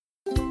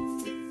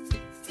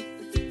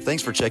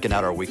Thanks for checking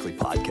out our weekly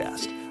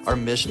podcast. Our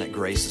mission at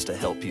Grace is to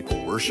help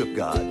people worship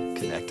God,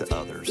 connect to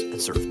others,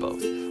 and serve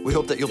both. We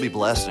hope that you'll be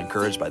blessed and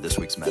encouraged by this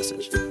week's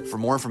message. For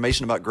more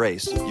information about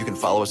Grace, you can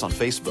follow us on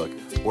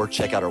Facebook or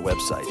check out our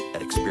website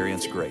at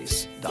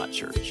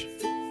experiencegrace.church.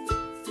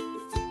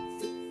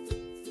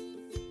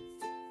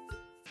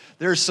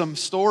 There's some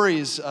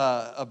stories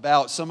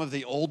about some of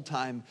the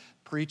old-time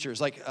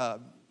preachers, like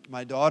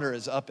my daughter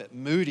is up at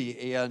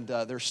Moody, and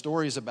there's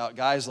stories about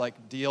guys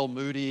like D.L.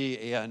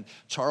 Moody and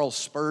Charles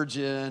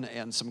Spurgeon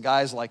and some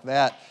guys like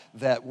that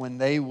when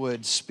they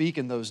would speak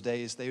in those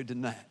days, they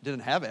didn't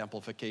have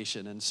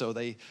amplification, and so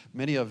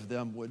many of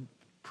them would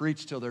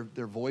preach till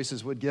their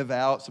voices would give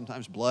out,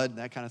 sometimes blood and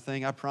that kind of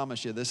thing. I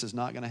promise you this is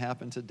not going to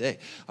happen today,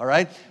 all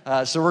right?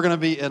 So we're going to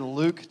be in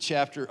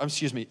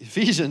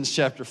Ephesians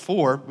chapter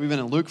 4. We've been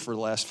in Luke for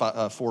the last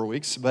 4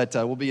 weeks, but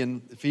we'll be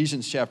in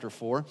Ephesians chapter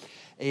 4.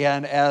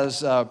 And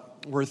as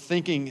we're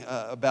thinking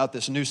about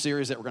this new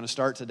series that we're going to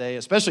start today,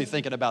 especially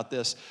thinking about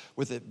this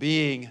with it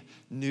being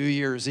New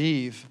Year's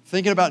Eve,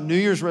 thinking about New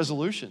Year's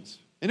resolutions.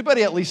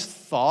 Anybody at least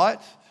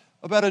thought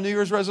about a New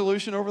Year's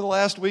resolution over the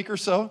last week or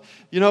so?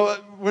 You know,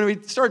 when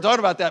we start talking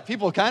about that,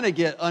 people kind of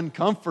get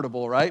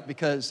uncomfortable, right?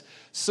 Because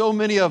so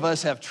many of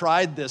us have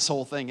tried this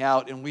whole thing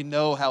out, and we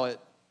know how it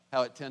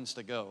tends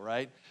to go,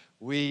 right?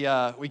 We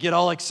get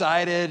all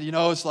excited, you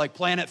know, it's like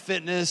Planet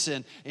Fitness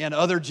and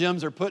other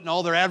gyms are putting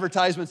all their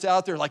advertisements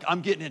out there like,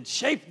 I'm getting in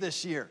shape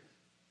this year.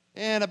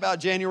 And about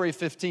January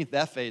 15th,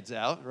 that fades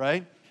out,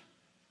 right?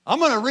 I'm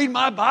going to read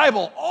my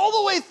Bible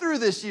all the way through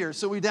this year.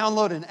 So we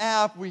download an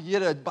app, we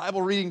get a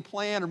Bible reading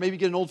plan, or maybe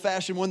get an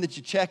old-fashioned one that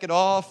you check it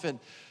off, and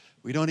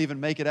we don't even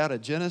make it out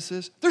of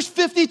Genesis. There's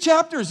 50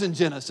 chapters in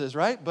Genesis,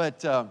 right?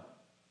 But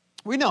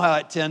we know how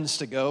it tends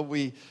to go.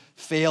 We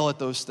fail at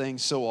those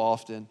things so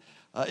often.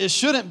 It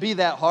shouldn't be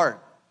that hard.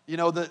 You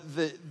know,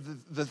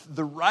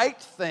 the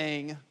right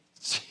thing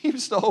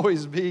seems to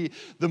always be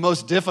the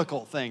most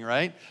difficult thing,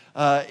 right?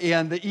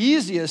 And the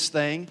easiest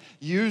thing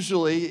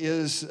usually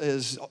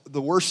is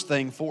the worst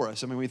thing for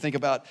us. I mean, when you think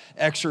about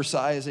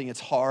exercising, it's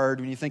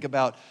hard. When you think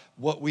about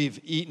what we've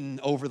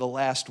eaten over the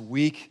last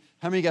week,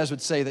 how many of you guys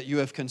would say that you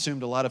have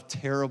consumed a lot of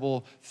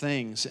terrible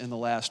things in the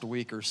last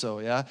week or so,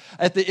 yeah?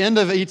 At the end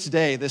of each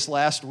day, this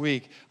last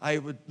week, I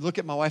would look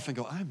at my wife and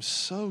go, I'm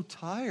so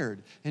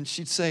tired. And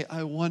she'd say,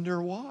 I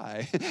wonder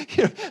why.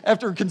 You know,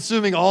 after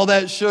consuming all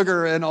that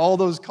sugar and all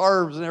those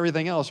carbs and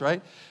everything else,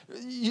 right?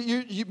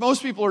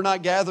 Most people are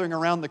not gathering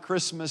around the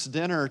Christmas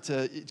dinner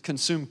to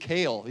consume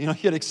kale. You know, you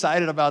get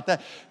excited about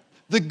that.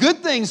 The good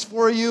things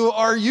for you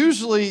are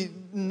usually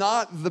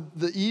not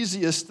the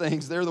easiest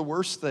things. They're the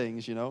worst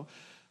things, you know.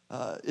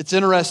 It's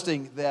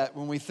interesting that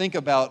when we think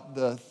about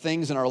the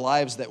things in our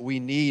lives that we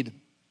need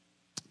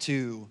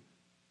to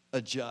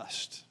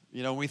adjust,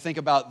 you know, when we think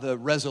about the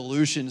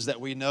resolutions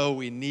that we know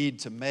we need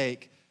to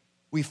make,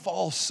 we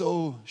fall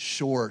so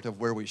short of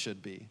where we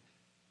should be.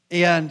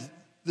 And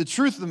the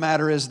truth of the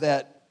matter is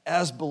that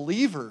as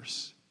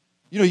believers,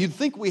 you know, you'd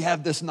think we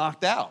have this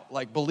knocked out.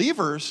 Like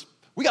believers,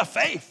 we got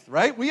faith,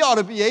 right? We ought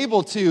to be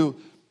able to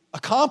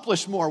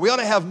accomplish more. We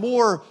ought to have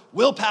more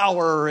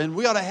willpower, and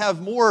we ought to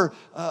have more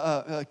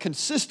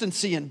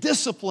consistency and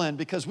discipline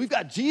because we've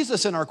got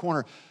Jesus in our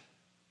corner.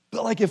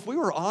 But like if we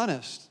were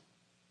honest,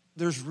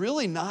 there's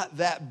really not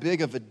that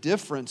big of a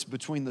difference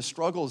between the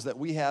struggles that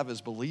we have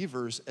as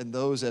believers and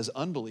those as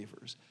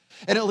unbelievers.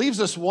 And it leaves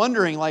us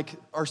wondering, like,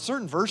 are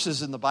certain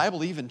verses in the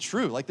Bible even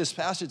true? Like this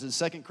passage in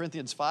 2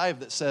 Corinthians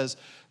 5 that says,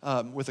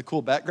 with a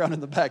cool background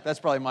in the back, that's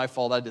probably my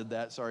fault, I did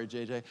that, sorry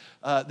JJ.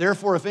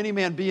 Therefore, if any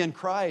man be in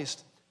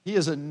Christ, he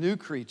is a new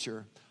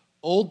creature.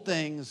 Old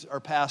things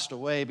are passed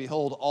away.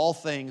 Behold, all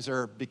things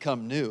are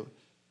become new.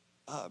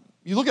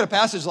 You look at a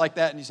passage like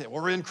that and you say,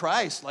 well, we're in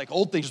Christ. Like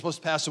old things are supposed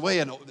to pass away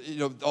and you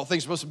know all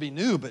things are supposed to be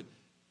new, but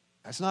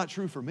that's not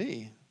true for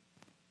me.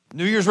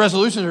 New Year's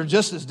resolutions are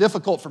just as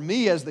difficult for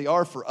me as they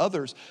are for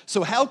others.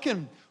 So how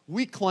can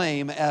we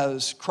claim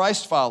as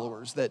Christ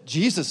followers that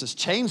Jesus has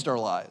changed our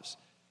lives,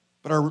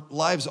 but our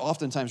lives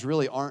oftentimes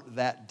really aren't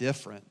that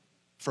different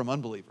from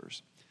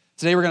unbelievers?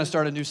 Today we're going to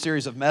start a new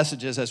series of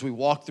messages as we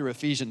walk through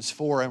Ephesians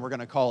 4, and we're going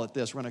to call it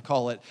this. We're going to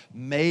call it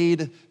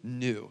Made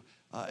New.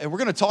 And we're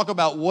going to talk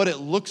about what it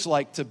looks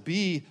like to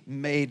be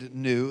made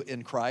new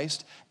in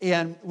Christ.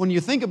 And when you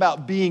think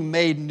about being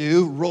made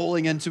new,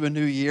 rolling into a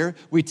new year,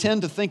 we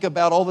tend to think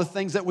about all the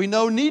things that we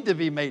know need to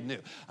be made new.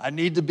 I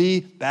need to be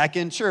back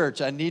in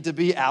church. I need to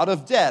be out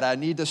of debt. I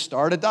need to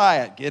start a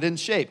diet, get in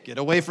shape, get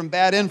away from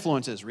bad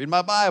influences, read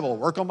my Bible,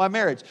 work on my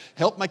marriage,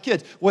 help my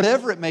kids.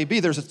 Whatever it may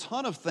be, there's a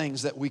ton of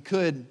things that we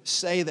could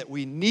say that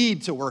we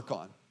need to work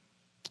on.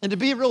 And to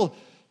be real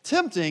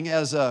tempting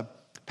as a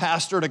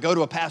pastor to go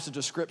to a passage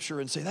of Scripture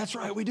and say, that's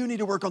right, we do need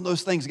to work on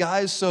those things,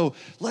 guys, so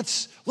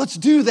let's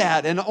do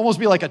that, and almost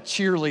be like a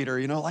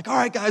cheerleader, you know, like, all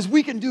right, guys,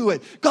 we can do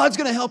it. God's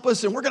going to help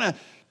us, and we're going to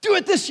do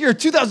it this year.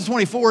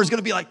 2024 is going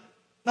to be like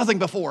nothing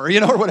before, you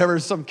know, or whatever,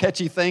 some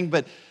catchy thing.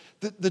 But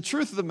the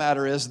truth of the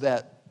matter is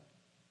that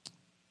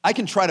I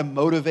can try to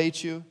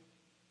motivate you,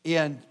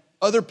 and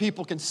Other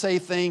people can say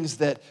things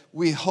that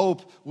we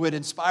hope would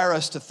inspire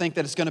us to think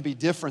that it's going to be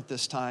different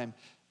this time.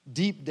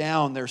 Deep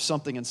down, there's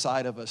something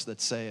inside of us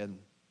that's saying,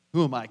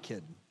 who am I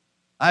kidding?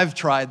 I've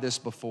tried this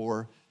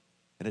before,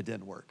 and it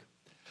didn't work.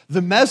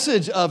 The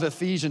message of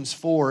Ephesians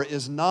 4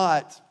 is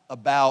not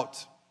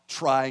about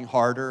trying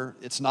harder.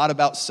 It's not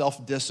about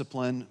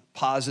self-discipline,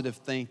 positive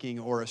thinking,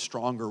 or a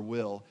stronger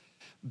will.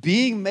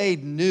 Being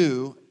made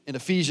new in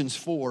Ephesians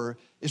 4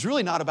 is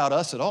really not about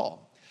us at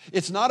all.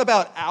 It's not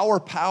about our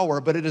power,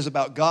 but it is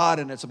about God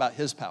and it's about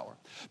His power.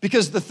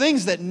 Because the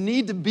things that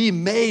need to be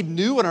made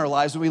new in our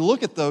lives, when we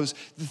look at those,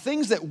 the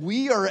things that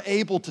we are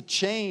able to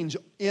change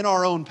in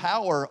our own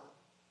power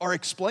are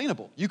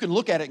explainable. You can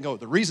look at it and go,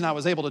 the reason I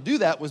was able to do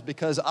that was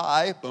because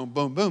I, boom,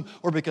 boom, boom,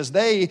 or because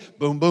they,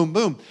 boom, boom,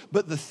 boom.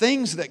 But the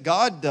things that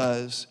God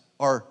does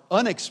are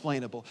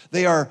unexplainable.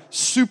 They are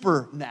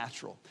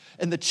supernatural.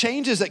 And the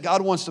changes that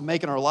God wants to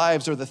make in our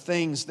lives are the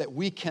things that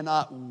we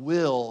cannot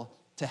will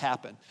to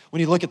happen. When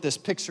you look at this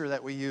picture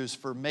that we use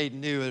for Made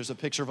New, there's a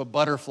picture of a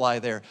butterfly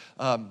there.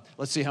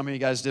 Let's see how many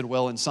of you guys did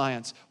well in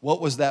science. What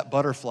was that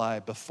butterfly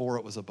before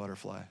it was a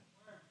butterfly?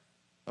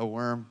 A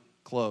worm?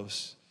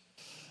 Close.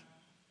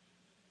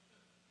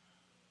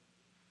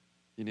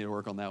 You need to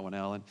work on that one,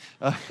 Alan.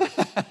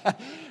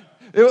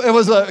 It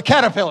was a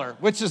caterpillar,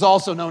 which is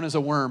also known as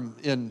a worm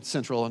in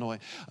central Illinois.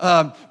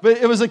 But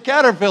it was a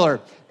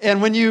caterpillar. And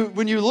when you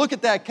look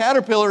at that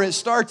caterpillar, it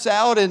starts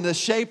out in the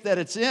shape that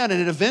it's in, and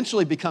it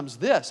eventually becomes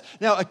this.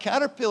 Now, a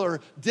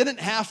caterpillar didn't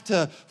have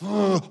to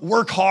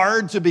work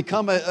hard to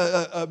become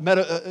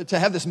to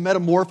have this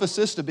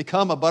metamorphosis to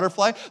become a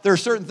butterfly. There are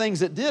certain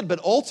things it did, but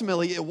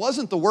ultimately, it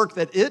wasn't the work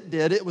that it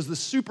did. It was the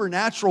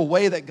supernatural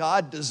way that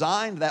God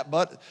designed that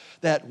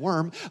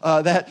worm,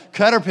 that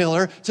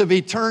caterpillar, to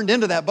be turned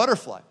into that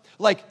butterfly.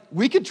 Like,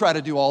 we could try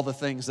to do all the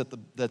things that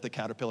the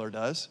caterpillar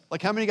does.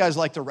 Like, how many of you guys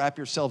like to wrap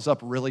yourselves up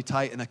really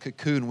tight in a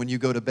cocoon when you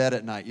go to bed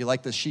at night? You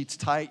like the sheets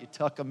tight, you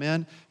tuck them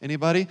in?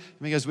 Anybody? How many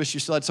of you guys wish you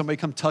still had somebody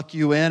come tuck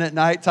you in at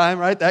nighttime,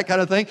 right? That kind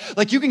of thing.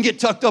 Like, you can get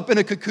tucked up in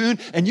a cocoon,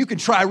 and you can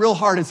try real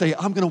hard and say,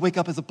 I'm going to wake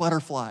up as a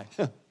butterfly.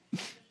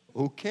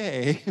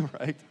 Okay,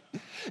 right?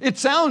 It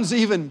sounds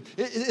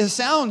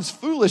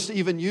foolish to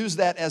even use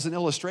that as an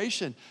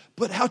illustration,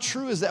 but how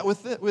true is that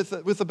with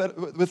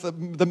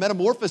the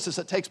metamorphosis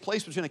that takes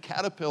place between a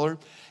caterpillar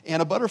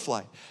and a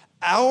butterfly?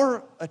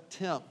 Our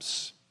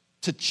attempts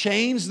to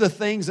change the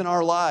things in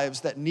our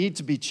lives that need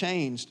to be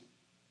changed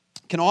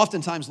can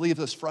oftentimes leave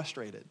us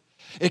frustrated.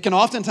 It can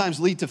oftentimes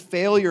lead to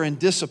failure and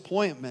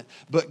disappointment,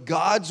 but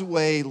God's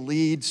way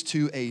leads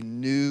to a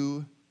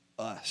new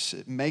us.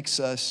 It makes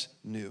us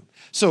new.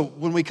 So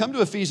when we come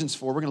to Ephesians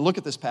 4, we're going to look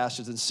at this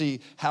passage and see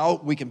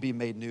how we can be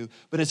made new.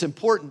 But it's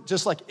important,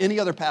 just like any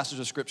other passage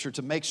of Scripture,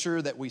 to make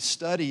sure that we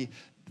study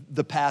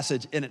the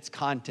passage in its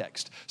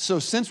context. So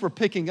since we're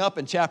picking up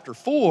in chapter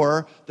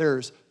 4,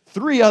 there's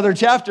 3 other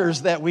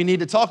chapters that we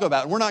need to talk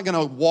about. And we're not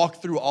going to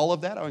walk through all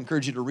of that. I would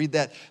encourage you to read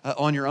that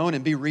on your own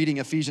and be reading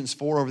Ephesians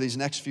 4 over these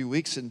next few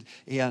weeks and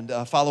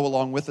follow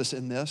along with us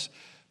in this.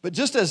 But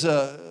just as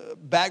a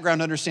background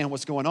to understand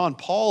what's going on,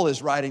 Paul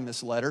is writing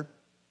this letter.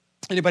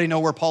 Anybody know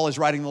where Paul is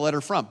writing the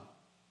letter from?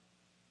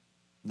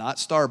 Not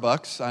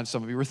Starbucks.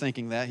 Some of you were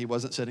thinking that. He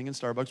wasn't sitting in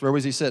Starbucks. Where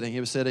was he sitting? He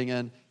was sitting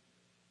in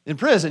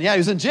prison. Yeah, he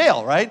was in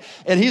jail, right?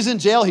 And he's in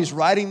jail. He's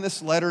writing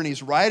this letter, and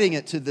he's writing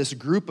it to this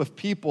group of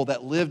people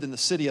that lived in the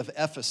city of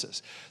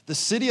Ephesus. The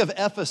city of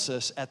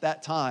Ephesus at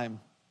that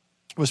time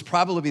was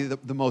probably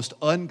the most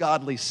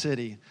ungodly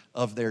city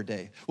of their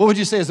day. What would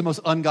you say is the most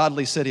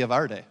ungodly city of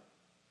our day?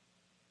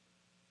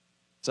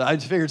 So I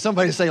figured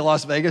somebody would say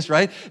Las Vegas,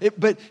 right?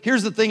 But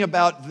here's the thing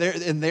about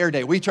in their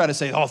day. We try to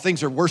say, oh,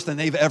 things are worse than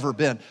they've ever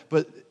been.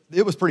 But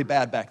it was pretty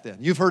bad back then.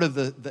 You've heard of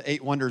the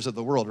 8 wonders of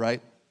the world,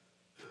 right?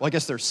 Well, I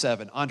guess there's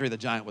 7. Andre the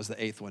Giant was the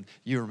 8th one.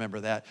 You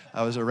remember that.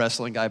 I was a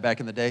wrestling guy back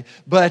in the day.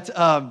 But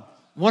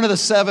one of the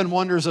 7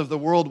 wonders of the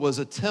world was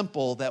a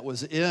temple that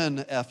was in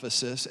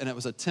Ephesus, and it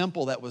was a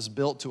temple that was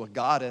built to a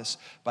goddess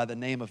by the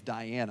name of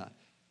Diana.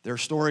 There are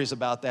stories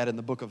about that in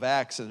the book of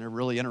Acts, and they're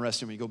really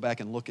interesting when you go back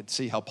and look and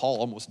see how Paul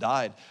almost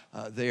died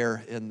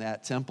there in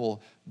that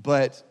temple.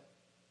 But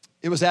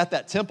it was at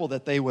that temple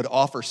that they would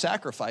offer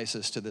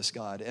sacrifices to this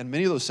god, and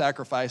many of those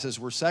sacrifices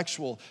were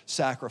sexual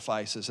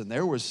sacrifices, and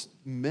there was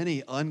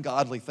many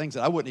ungodly things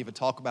that I wouldn't even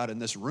talk about in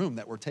this room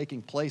that were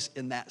taking place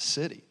in that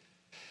city.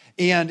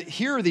 And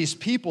here are these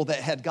people that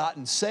had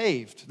gotten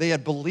saved. They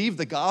had believed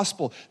the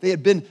gospel. They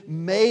had been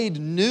made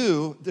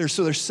new.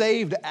 So they're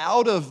saved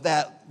out of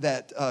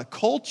that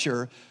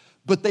culture,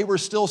 but they were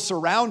still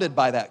surrounded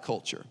by that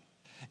culture.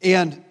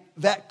 And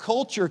that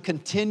culture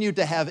continued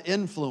to have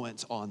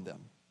influence on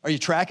them. Are you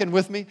tracking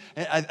with me?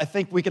 I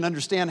think we can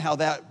understand how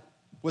that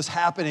was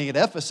happening at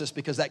Ephesus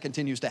because that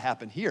continues to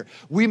happen here.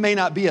 We may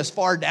not be as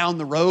far down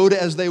the road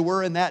as they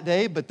were in that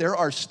day, but there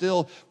are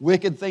still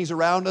wicked things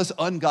around us,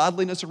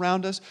 ungodliness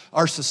around us.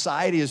 Our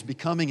society is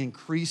becoming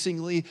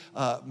increasingly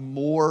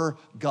more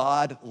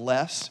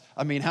God-less.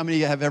 I mean, how many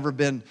of you have ever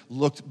been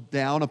looked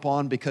down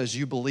upon because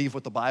you believe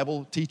what the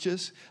Bible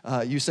teaches?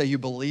 You say you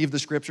believe the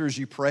scriptures,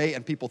 you pray,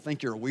 and people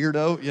think you're a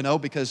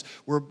weirdo, because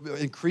we're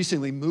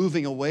increasingly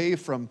moving away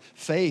from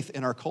faith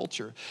in our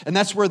culture. And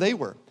that's where they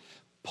were.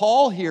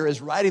 Paul here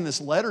is writing this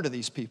letter to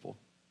these people,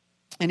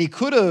 and he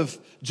could have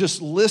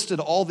just listed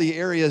all the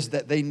areas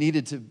that they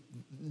needed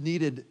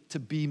to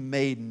be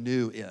made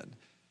new in.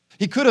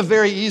 He could have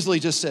very easily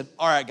just said,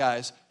 all right,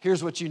 guys,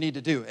 here's what you need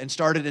to do, and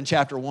started in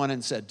chapter 1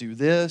 and said, do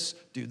this,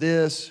 do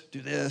this,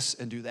 do this,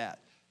 and do that.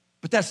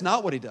 But that's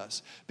not what he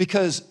does,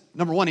 because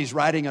number one, he's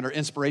writing under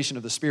inspiration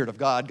of the Spirit of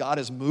God. God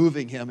is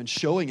moving him and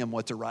showing him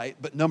what to write.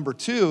 But number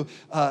two,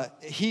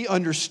 he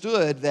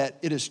understood that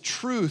it is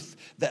truth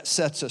that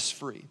sets us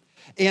free.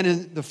 And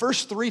in the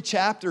first 3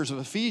 chapters of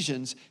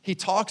Ephesians, he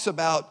talks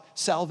about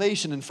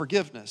salvation and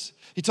forgiveness.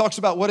 He talks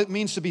about what it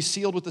means to be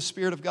sealed with the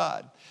Spirit of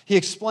God. He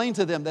explained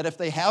to them that if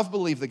they have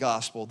believed the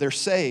gospel, they're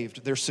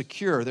saved, they're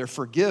secure, they're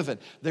forgiven,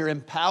 they're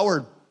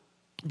empowered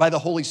by the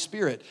Holy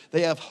Spirit.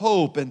 They have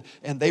hope, and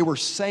they were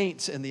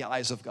saints in the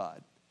eyes of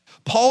God.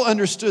 Paul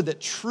understood that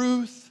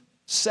truth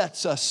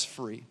sets us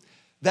free.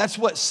 That's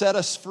what set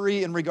us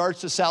free in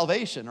regards to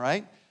salvation,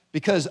 right?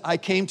 Because I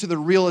came to the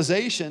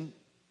realization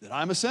that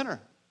I'm a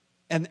sinner.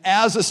 And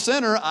as a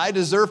sinner, I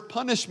deserve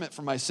punishment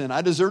for my sin.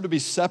 I deserve to be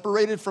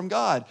separated from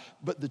God.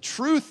 But the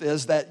truth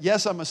is that,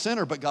 yes, I'm a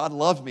sinner, but God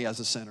loved me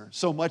as a sinner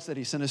so much that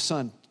he sent his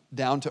son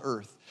down to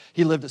earth.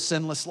 He lived a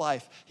sinless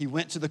life. He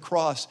went to the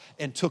cross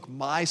and took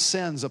my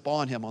sins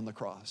upon him on the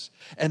cross.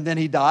 And then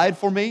he died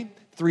for me.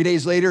 3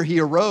 days later, he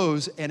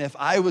arose, and if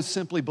I would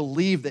simply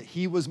believe that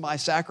he was my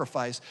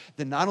sacrifice,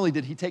 then not only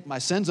did he take my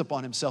sins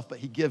upon himself, but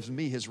he gives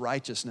me his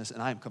righteousness,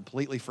 and I am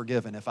completely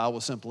forgiven if I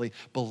will simply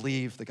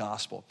believe the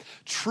gospel.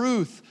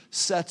 Truth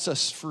sets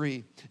us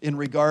free in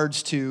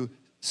regards to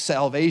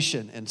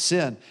salvation and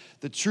sin.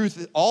 The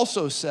truth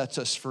also sets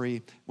us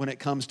free when it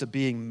comes to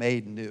being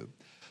made new.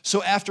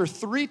 So after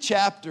 3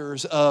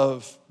 chapters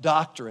of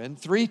doctrine,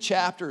 3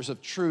 chapters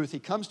of truth, he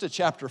comes to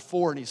chapter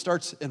 4, and he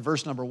starts in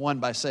verse number 1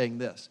 by saying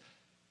this: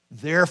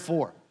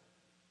 therefore,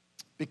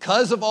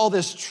 because of all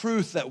this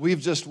truth that we've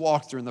just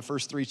walked through in the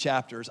first 3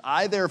 chapters,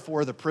 I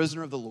therefore, the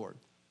prisoner of the Lord,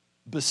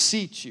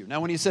 beseech you. Now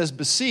when he says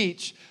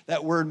beseech,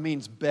 that word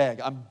means beg.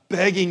 I'm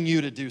begging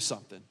you to do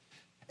something.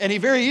 And he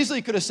very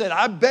easily could have said,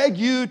 I beg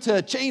you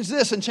to change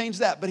this and change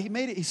that. But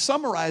he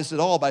summarized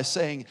it all by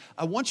saying,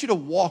 I want you to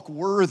walk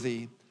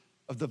worthy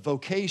of the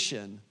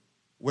vocation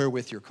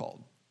wherewith you're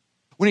called.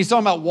 When he's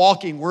talking about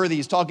walking worthy,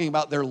 he's talking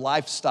about their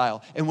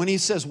lifestyle. And when he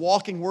says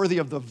walking worthy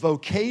of the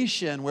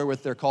vocation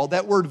wherewith they're called,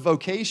 that word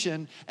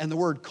vocation and the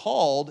word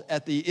called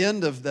at the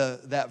end of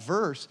that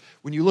verse,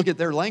 when you look at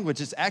their language,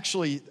 it's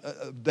actually,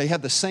 they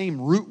have the same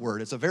root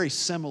word. It's a very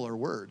similar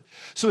word.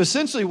 So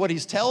essentially what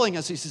he's telling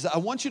us, he says, I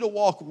want you to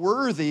walk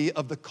worthy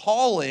of the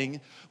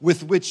calling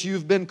with which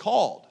you've been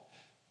called.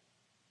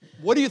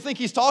 What do you think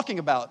he's talking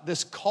about,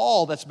 this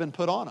call that's been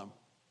put on him?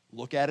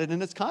 Look at it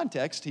in its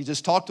context. He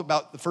just talked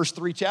about the first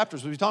 3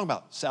 chapters. What was he talking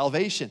about?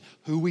 Salvation,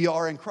 who we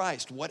are in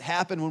Christ, what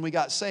happened when we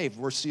got saved.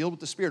 We're sealed with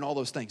the Spirit and all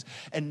those things.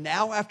 And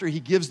now after he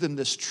gives them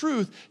this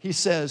truth, he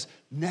says,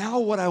 now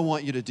what I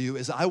want you to do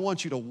is I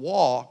want you to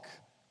walk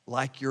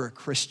like you're a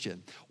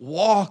Christian.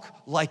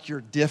 Walk like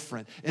you're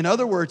different. In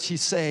other words,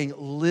 he's saying,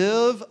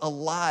 live a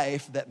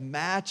life that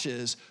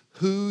matches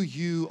who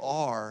you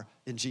are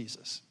in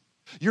Jesus.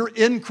 You're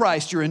in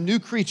Christ. You're a new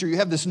creature. You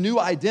have this new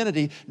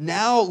identity.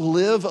 Now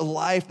live a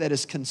life that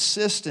is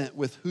consistent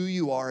with who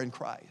you are in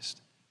Christ.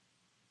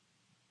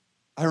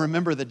 I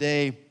remember the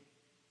day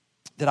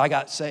that I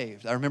got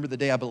saved. I remember the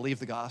day I believed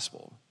the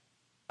gospel.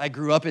 I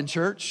grew up in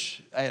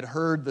church. I had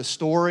heard the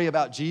story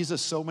about Jesus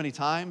so many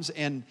times,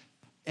 and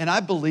I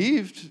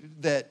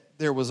believed that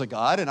there was a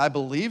God, and I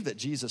believed that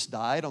Jesus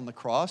died on the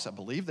cross. I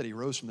believed that he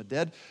rose from the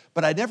dead,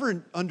 but I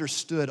never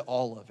understood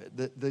all of it.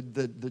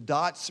 The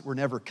dots were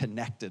never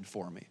connected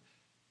for me.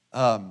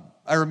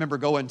 I remember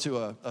going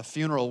to a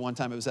funeral one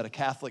time. It was at a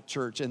Catholic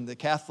church, and the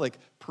Catholic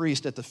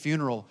priest at the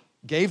funeral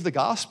gave the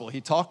gospel. He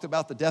talked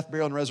about the death,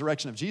 burial, and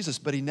resurrection of Jesus,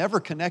 but he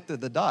never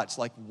connected the dots,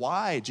 like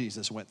why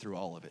Jesus went through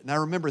all of it. And I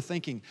remember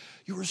thinking,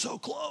 you were so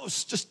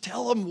close. Just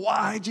tell them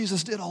why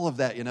Jesus did all of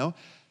that,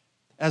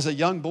 As a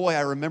young boy, I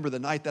remember the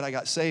night that I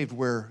got saved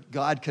where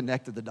God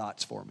connected the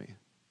dots for me.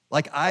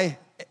 Like I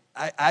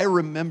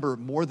remember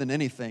more than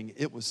anything,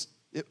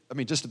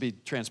 just to be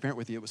transparent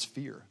with you, it was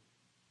fear.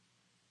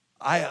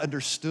 I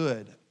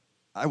understood.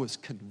 I was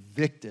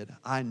convicted.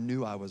 I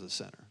knew I was a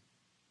sinner.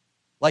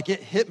 Like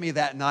it hit me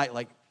that night,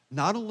 like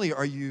not only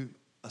are you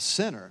a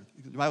sinner,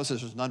 the Bible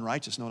says there's none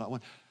righteous, no, not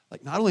one.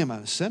 Like not only am I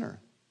a sinner,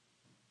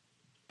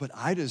 but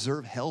I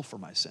deserve hell for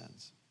my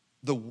sins.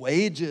 The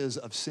wages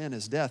of sin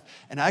is death.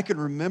 And I can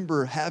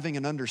remember having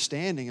an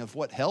understanding of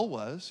what hell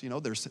was.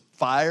 There's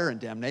fire and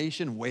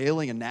damnation,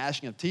 wailing and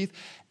gnashing of teeth.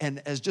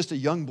 And as just a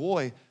young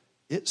boy,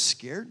 it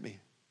scared me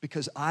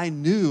because I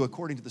knew,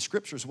 according to the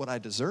scriptures, what I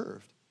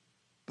deserved.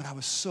 But I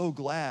was so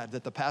glad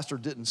that the pastor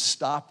didn't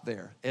stop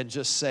there and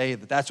just say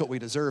that that's what we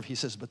deserve. He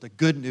says, but the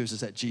good news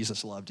is that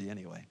Jesus loved you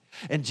anyway.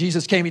 And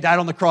Jesus came, he died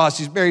on the cross,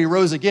 he's buried, he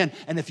rose again.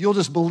 And if you'll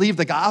just believe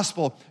the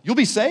gospel, you'll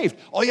be saved.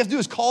 All you have to do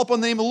is call upon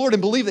the name of the Lord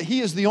and believe that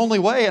he is the only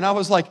way. And I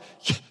was like,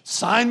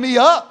 sign me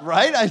up,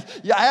 right?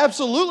 I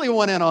absolutely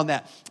went in on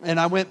that. And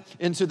I went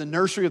into the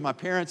nursery with my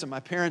parents, and my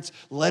parents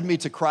led me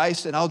to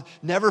Christ, and I'll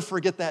never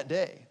forget that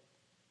day.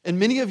 And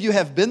many of you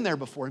have been there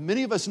before. And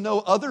many of us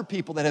know other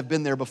people that have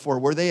been there before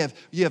where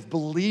you have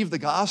believed the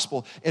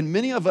gospel. And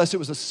many of us, it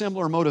was a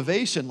similar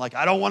motivation. Like,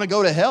 I don't want to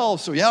go to hell,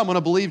 so yeah, I'm going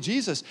to believe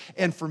Jesus.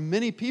 And for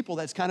many people,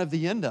 that's kind of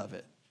the end of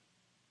it.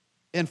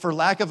 And for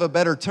lack of a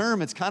better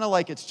term, it's kind of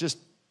like it's just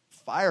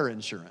fire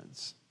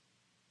insurance.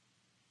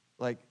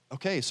 Like,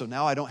 okay, so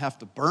now I don't have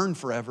to burn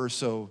forever,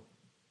 so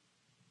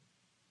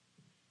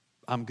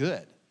I'm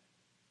good.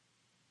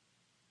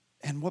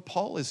 And what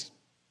Paul is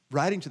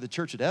writing to the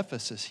church at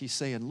Ephesus, he's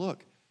saying,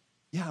 look,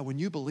 yeah, when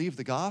you believe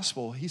the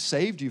gospel, he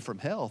saved you from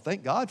hell.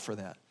 Thank God for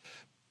that.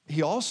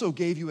 He also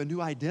gave you a new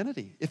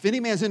identity. If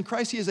any man's in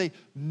Christ, he is a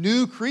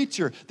new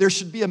creature. There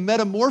should be a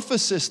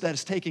metamorphosis that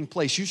is taking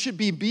place. You should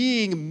be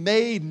being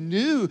made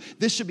new.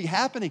 This should be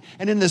happening.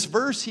 And in this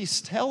verse, he's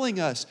telling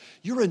us,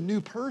 you're a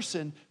new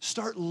person.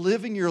 Start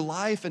living your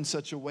life in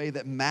such a way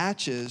that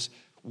matches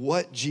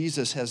what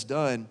Jesus has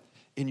done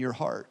in your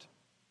heart.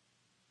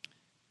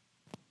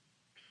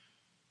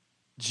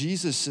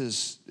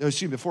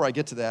 Before I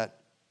get to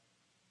that,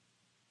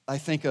 I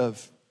think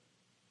of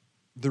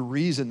the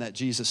reason that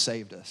Jesus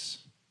saved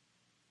us.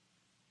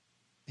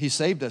 He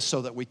saved us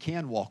so that we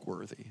can walk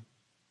worthy,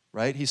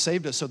 right? He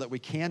saved us so that we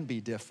can be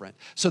different,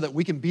 so that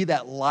we can be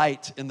that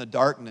light in the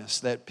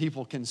darkness, that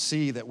people can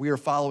see that we are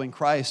following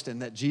Christ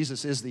and that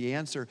Jesus is the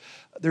answer.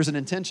 There's an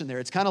intention there.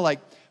 It's kind of like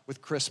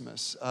with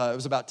Christmas. It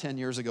was about 10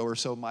 years ago or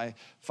so, my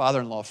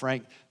father-in-law,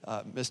 Frank,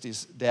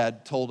 Misty's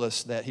dad, told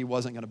us that he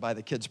wasn't going to buy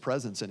the kids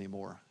presents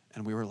anymore.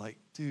 And we were like,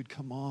 dude,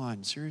 come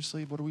on,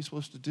 seriously, what are we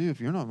supposed to do?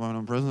 If you're not buying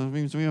them presents, it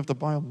means we have to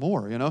buy them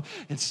more, you know?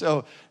 And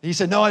so he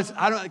said, no, I'm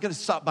not going to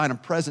stop buying them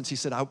presents. He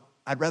said,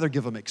 I'd rather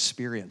give them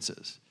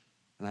experiences.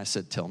 And I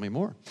said, tell me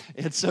more.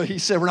 And so he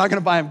said, we're not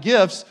going to buy them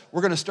gifts.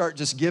 We're going to start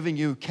just giving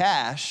you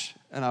cash.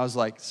 And I was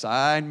like,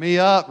 sign me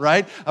up,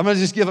 right? I'm going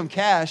to just give them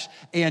cash,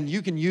 and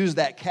you can use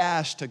that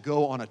cash to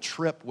go on a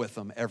trip with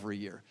them every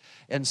year.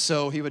 And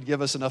so he would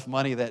give us enough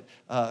money that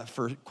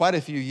for quite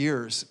a few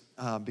years,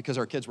 because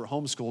our kids were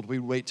homeschooled, we'd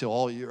wait till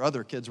all your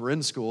other kids were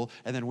in school,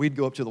 and then we'd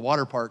go up to the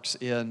water parks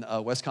in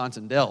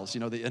Wisconsin Dells,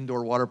 the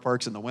indoor water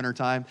parks in the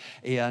wintertime.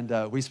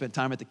 And we spent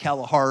time at the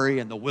Kalahari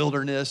and the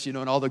wilderness, and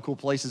all the cool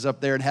places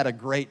up there, and had a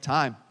great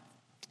time.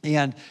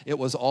 And it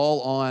was all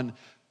on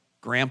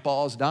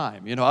Grandpa's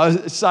dime.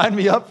 Sign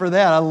me up for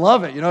that. I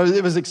love it.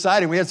 It was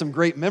exciting. We had some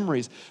great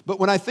memories. But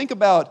when I think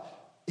about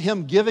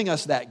him giving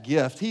us that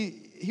gift,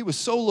 he was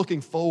so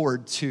looking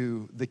forward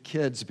to the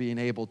kids being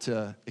able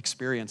to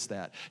experience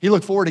that. He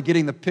looked forward to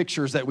getting the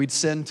pictures that we'd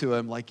send to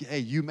him, like, hey,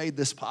 you made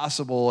this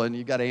possible, and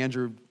you got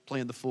Andrew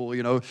playing the fool,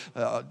 on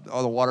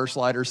the water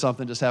slide or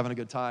something, just having a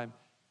good time.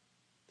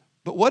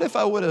 But what if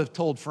I would have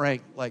told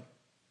Frank, like,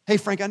 hey,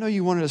 Frank, I know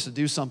you wanted us to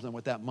do something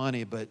with that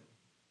money, but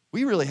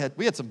we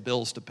had some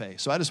bills to pay,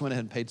 so I just went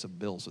ahead and paid some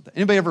bills with that.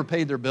 Anybody ever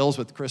paid their bills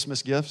with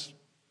Christmas gifts?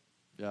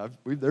 Yeah,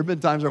 there have been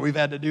times where we've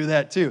had to do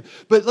that too.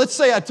 But let's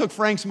say I took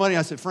Frank's money.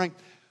 I said, Frank,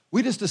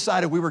 we just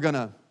decided we were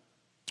gonna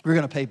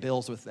pay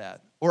bills with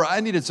that. Or I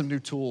needed some new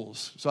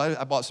tools, so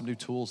I bought some new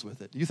tools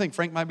with it. Do you think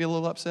Frank might be a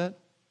little upset?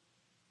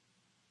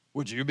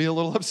 Would you be a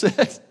little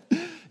upset?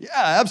 Yeah,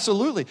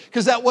 absolutely,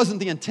 because that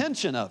wasn't the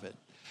intention of it.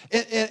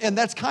 And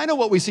that's kind of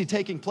what we see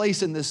taking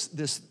place in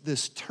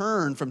this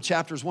turn from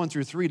chapters 1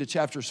 through 3 to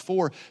chapters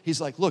 4. He's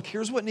like, look,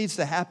 here's what needs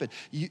to happen.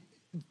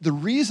 The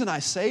reason I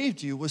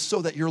saved you was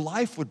so that your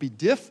life would be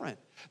different.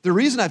 The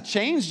reason I've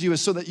changed you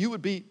is so that you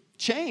would be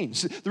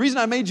changed. The reason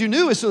I made you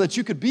new is so that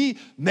you could be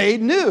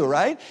made new,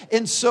 right?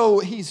 And so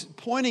he's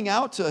pointing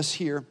out to us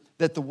here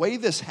that the way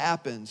this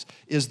happens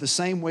is the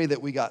same way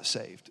that we got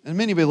saved. And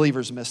many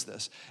believers miss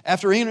this.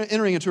 After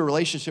entering into a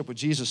relationship with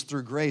Jesus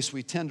through grace,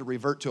 we tend to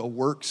revert to a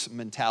works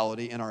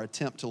mentality in our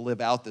attempt to live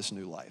out this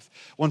new life.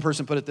 One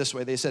person put it this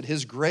way. They said,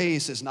 his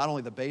grace is not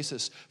only the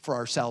basis for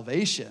our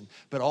salvation,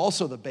 but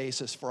also the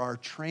basis for our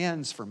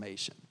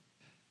transformation.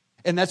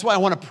 And that's why I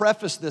want to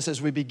preface this as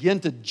we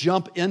begin to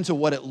jump into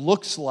what it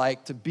looks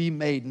like to be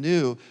made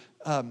new.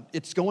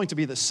 It's going to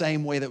be the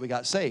same way that we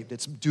got saved.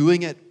 It's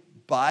doing it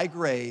by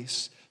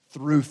grace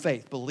through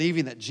faith,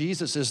 believing that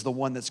Jesus is the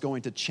one that's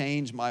going to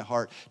change my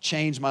heart,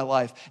 change my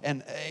life,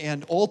 and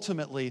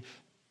ultimately,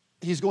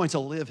 he's going to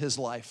live his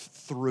life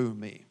through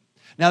me.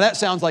 Now, that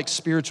sounds like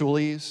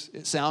spiritualese.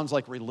 It sounds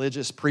like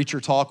religious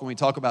preacher talk when we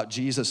talk about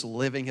Jesus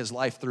living his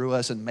life through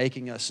us and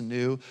making us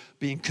new,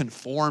 being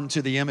conformed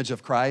to the image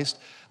of Christ.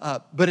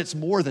 But it's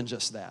more than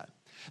just that.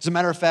 As a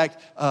matter of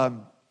fact,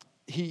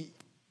 he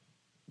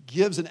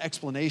gives an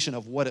explanation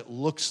of what it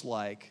looks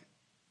like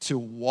to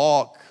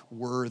walk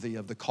worthy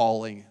of the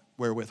calling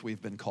wherewith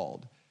we've been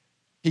called.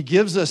 He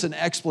gives us an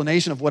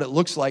explanation of what it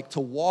looks like to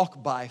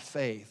walk by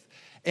faith.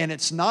 And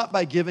it's not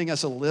by giving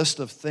us a list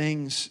of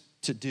things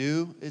to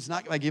do. It's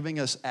not by giving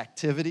us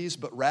activities,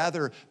 but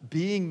rather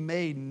being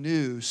made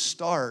new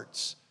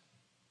starts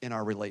in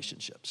our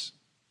relationships.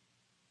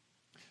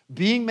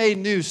 Being made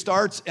new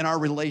starts in our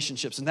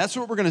relationships. And that's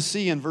what we're going to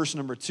see in verse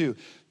number 2.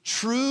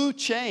 True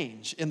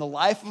change in the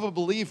life of a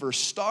believer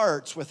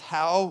starts with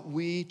how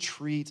we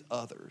treat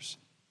others.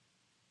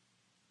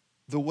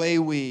 The way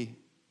we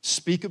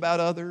speak about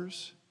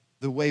others,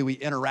 the way we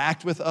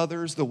interact with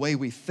others, the way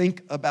we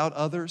think about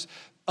others.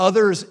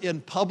 Others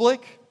in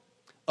public,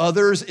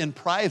 others in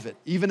private,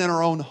 even in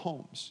our own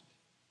homes.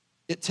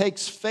 It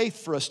takes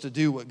faith for us to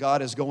do what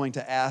God is going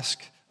to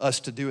ask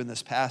us to do in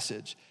this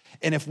passage.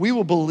 And if we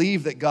will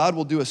believe that God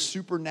will do a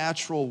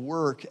supernatural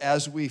work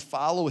as we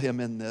follow him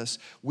in this,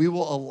 we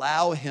will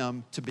allow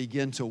him to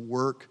begin to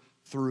work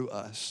through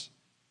us,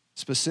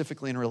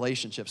 specifically in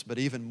relationships, but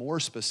even more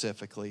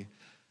specifically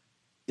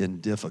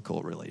in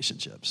difficult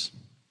relationships.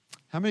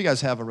 How many of you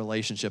guys have a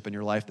relationship in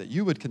your life that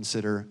you would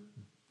consider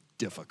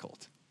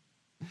difficult?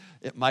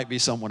 It might be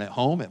someone at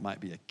home, it might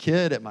be a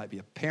kid, it might be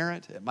a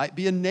parent, it might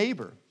be a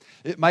neighbor,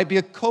 it might be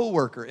a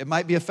coworker, it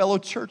might be a fellow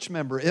church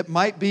member, it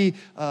might be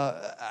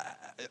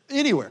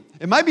anywhere.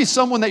 It might be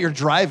someone that you're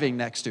driving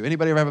next to.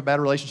 Anybody ever have a bad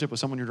relationship with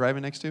someone you're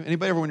driving next to?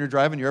 Anybody ever, when you're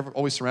driving, you're ever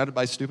always surrounded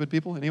by stupid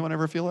people? Anyone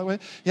ever feel that way?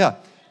 Yeah.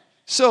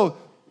 So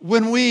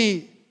when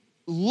we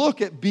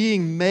look at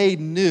being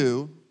made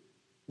new,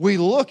 we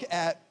look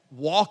at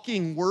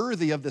walking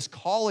worthy of this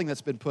calling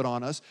that's been put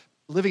on us,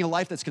 living a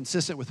life that's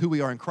consistent with who we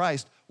are in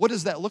Christ. What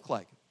does that look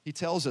like? He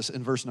tells us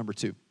in verse number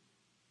 2.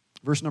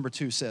 Verse number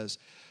 2 says,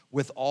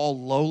 with all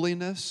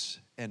lowliness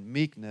and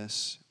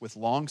meekness, with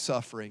long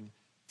suffering,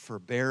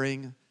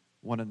 forbearing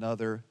one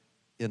another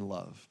in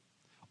love.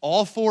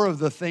 All four of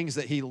the things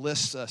that he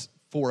lists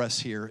for us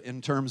here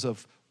in terms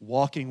of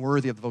walking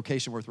worthy of the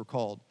vocation worth we're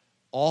called,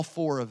 all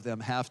four of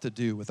them have to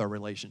do with our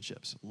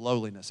relationships.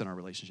 Lowliness in our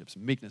relationships,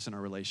 meekness in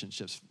our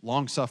relationships,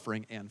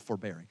 long-suffering, and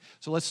forbearing.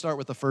 So let's start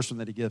with the first one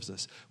that he gives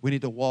us. We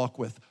need to walk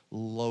with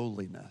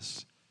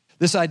lowliness.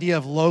 This idea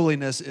of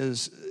lowliness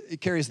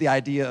it carries the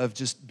idea of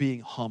just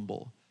being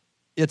humble.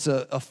 It's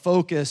a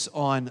focus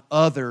on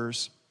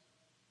others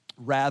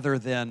rather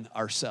than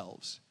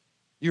ourselves.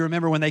 You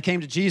remember when they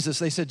came to Jesus,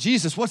 they said,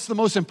 Jesus, what's the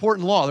most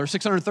important law? There are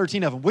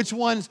 613 of them. Which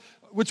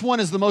one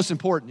is the most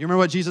important? You remember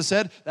what Jesus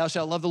said? Thou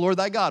shalt love the Lord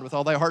thy God with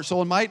all thy heart,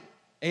 soul, and might.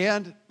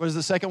 And what is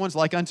the second one?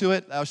 Like unto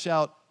it, thou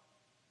shalt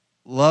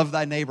love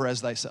thy neighbor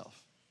as thyself.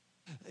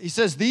 He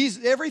says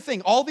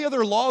everything, all the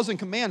other laws and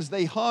commands,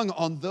 they hung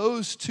on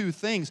those two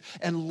things.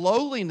 And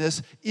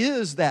lowliness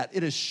is that.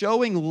 It is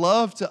showing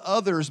love to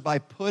others by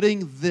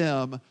putting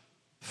them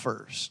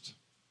first.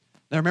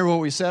 Now, remember what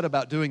we said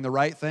about doing the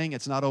right thing?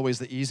 It's not always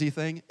the easy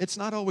thing. It's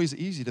not always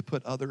easy to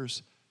put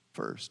others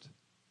first.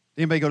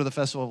 Did anybody go to the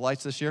Festival of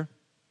Lights this year?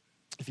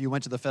 If you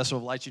went to the Festival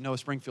of Lights, you know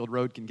Springfield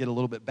Road can get a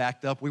little bit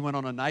backed up. We went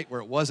on a night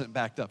where it wasn't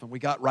backed up, and we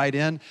got right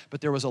in, but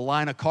there was a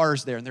line of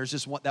cars there, and there's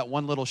just that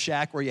one little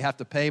shack where you have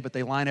to pay, but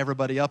they line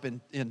everybody up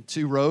in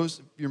two rows.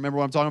 You remember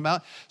what I'm talking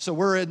about? So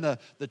we're in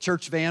the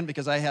church van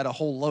because I had a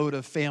whole load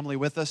of family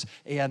with us,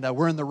 and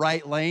we're in the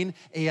right lane,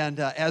 and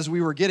as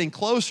we were getting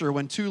closer,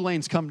 when two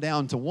lanes come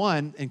down to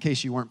one, in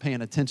case you weren't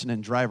paying attention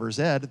in driver's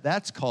ed,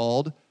 that's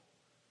called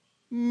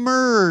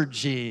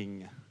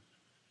merging.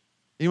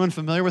 Anyone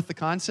familiar with the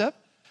concept?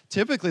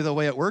 Typically, the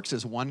way it works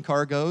is one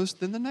car goes,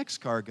 then the next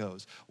car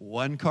goes.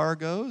 One car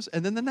goes,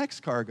 and then the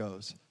next car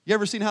goes. You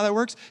ever seen how that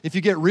works? If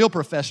you get real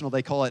professional,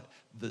 they call it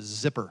the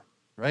zipper,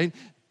 right?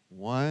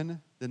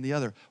 One, then the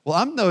other. Well,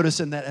 I'm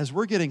noticing that as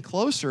we're getting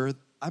closer,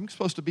 I'm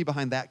supposed to be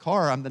behind that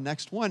car. I'm the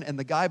next one, and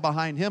the guy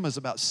behind him is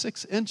about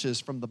 6 inches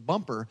from the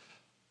bumper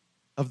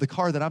of the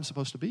car that I'm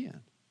supposed to be in,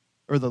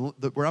 or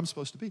where I'm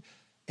supposed to be.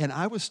 And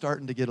I was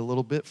starting to get a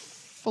little bit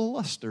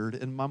flustered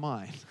in my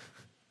mind.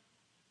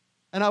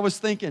 And I was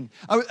thinking,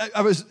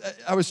 I was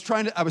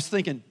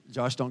thinking,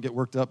 Josh, don't get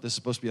worked up. This is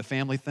supposed to be a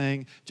family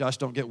thing. Josh,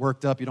 don't get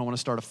worked up. You don't want to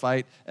start a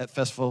fight at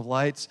Festival of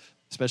Lights,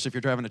 especially if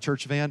you're driving a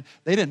church van.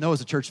 They didn't know it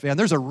was a church van.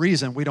 There's a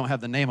reason we don't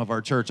have the name of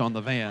our church on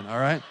the van, all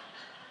right?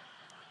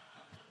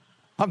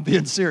 I'm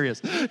being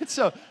serious.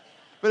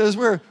 But as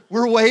we're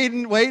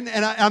waiting,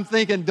 and I'm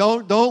thinking,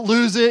 don't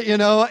lose it, you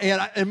know.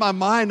 And in my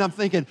mind, I'm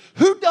thinking,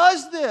 who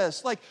does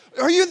this? Like,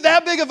 are you in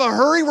that big of a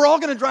hurry? We're all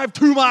going to drive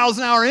 2 miles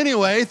an hour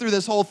anyway through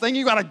this whole thing.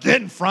 You got to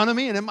get in front of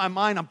me. And in my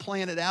mind, I'm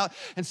playing it out.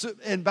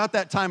 And about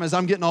that time, as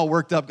I'm getting all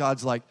worked up,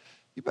 God's like,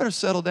 you better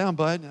settle down,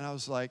 bud. And I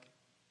was like,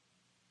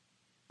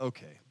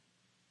 okay,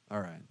 all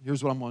right.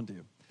 Here's what I'm going to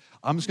do.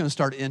 I'm just going to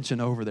start inching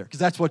over there,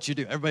 because that's what you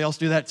do. Everybody else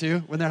do that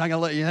too when they're not going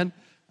to let you in?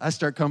 I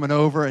start coming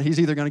over, and he's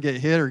either going to get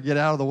hit or get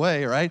out of the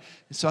way, right?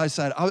 And so I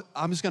decided,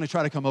 I'm just going to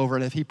try to come over,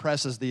 and if he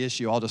presses the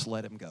issue, I'll just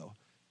let him go.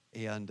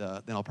 And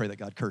then I'll pray that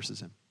God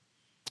curses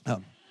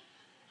him.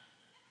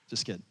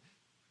 Just kidding.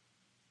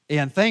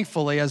 And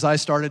thankfully, as I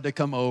started to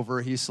come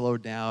over, he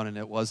slowed down, and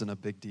it wasn't a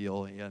big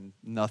deal, and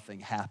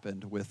nothing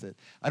happened with it.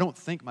 I don't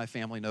think my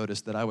family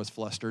noticed that I was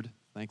flustered,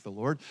 thank the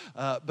Lord,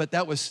 but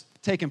that was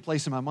taking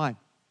place in my mind.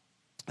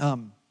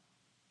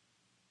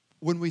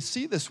 when we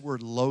see this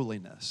word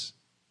lowliness,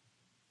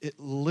 it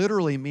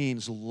literally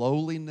means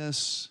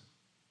lowliness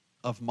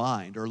of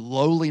mind or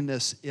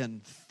lowliness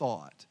in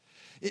thought.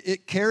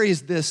 It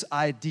carries this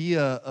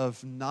idea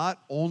of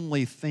not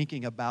only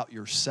thinking about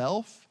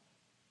yourself,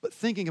 but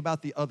thinking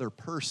about the other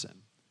person.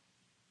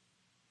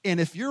 And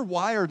if you're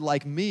wired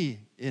like me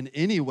in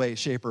any way,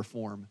 shape, or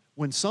form,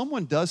 when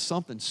someone does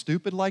something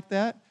stupid like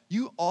that,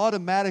 you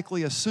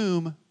automatically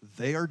assume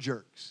they are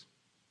jerks.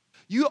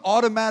 You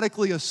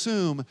automatically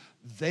assume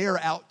they're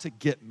out to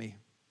get me.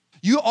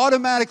 You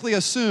automatically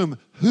assume,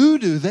 who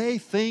do they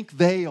think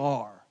they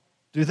are?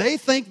 Do they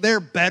think they're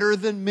better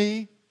than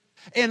me?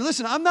 And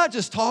listen, I'm not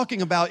just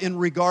talking about in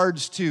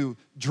regards to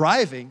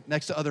driving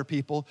next to other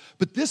people,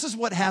 but this is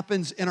what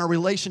happens in our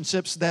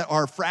relationships that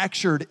are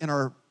fractured in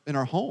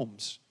our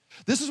homes.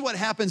 This is what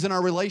happens in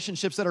our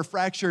relationships that are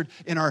fractured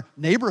in our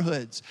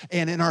neighborhoods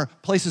and in our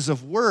places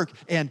of work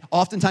and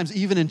oftentimes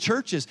even in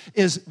churches,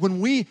 is when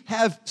we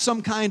have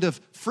some kind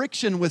of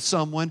friction with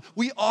someone,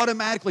 we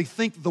automatically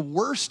think the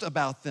worst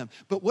about them.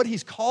 But what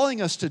he's calling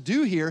us to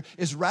do here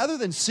is rather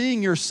than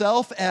seeing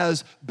yourself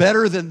as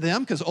better than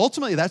them, because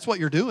ultimately that's what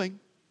you're doing.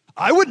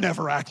 I would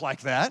never act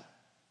like that.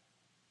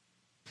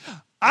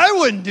 I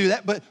wouldn't do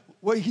that. But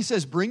what he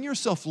says, bring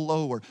yourself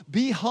lower,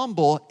 be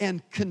humble,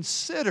 and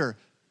consider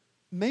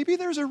maybe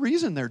there's a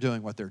reason they're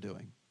doing what they're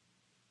doing.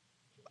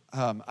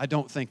 I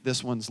don't think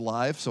this one's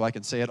live, so I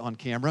can say it on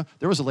camera.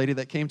 There was a lady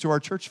that came to our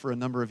church for a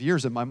number of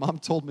years, and my mom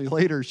told me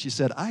later, she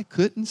said, I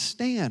couldn't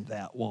stand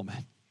that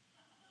woman.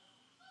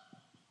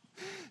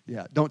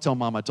 Yeah, don't tell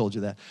Mom I told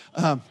you that.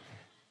 No,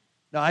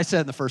 I said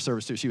it in the first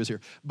service too. She was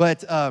here.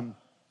 But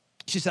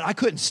she said, I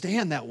couldn't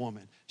stand that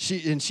woman.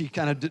 She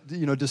kind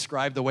of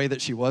described the way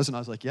that she was, and I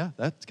was like, yeah,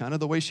 that's kind of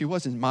the way she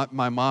was. And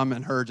my mom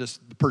and her,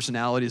 just the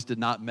personalities did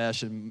not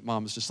mesh, and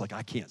Mom was just like,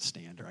 I can't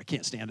stand her. I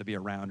can't stand to be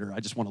around her. I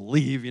just want to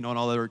leave, and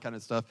all that other kind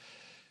of stuff.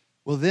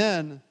 Well,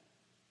 then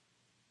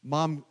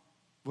Mom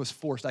was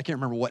forced. I can't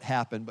remember what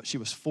happened, but she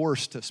was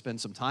forced to spend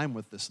some time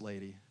with this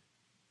lady,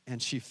 and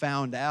she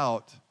found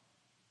out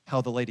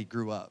how the lady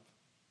grew up.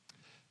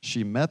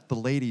 She met the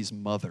lady's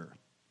mother.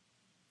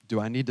 Do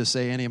I need to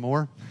say any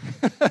more?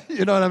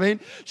 You know what I mean?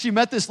 She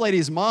met this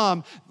lady's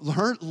mom,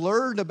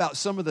 learned about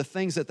some of the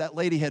things that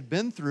lady had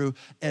been through,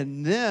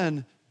 and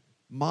then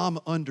Mom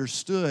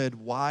understood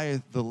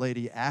why the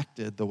lady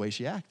acted the way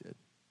she acted.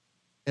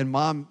 And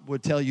Mom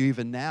would tell you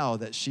even now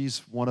that she's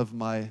one of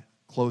my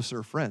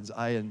closer friends.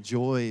 I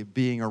enjoy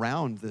being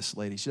around this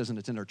lady. She doesn't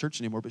attend our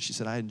church anymore, but she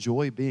said, I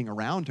enjoy being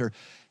around her.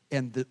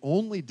 And the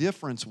only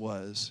difference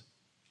was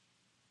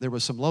there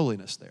was some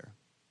lowliness there.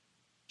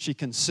 She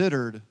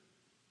considered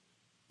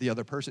the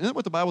other person. Isn't that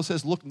what the Bible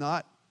says? Look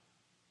not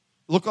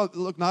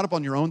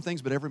upon your own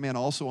things, but every man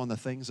also on the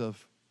things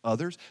of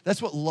others.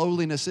 That's what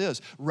lowliness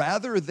is.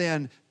 Rather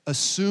than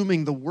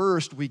assuming the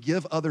worst, we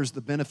give others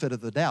the benefit of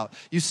the doubt.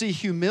 You see,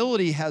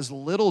 humility has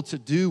little to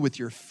do with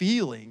your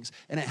feelings,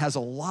 and it has a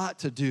lot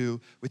to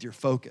do with your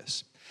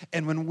focus.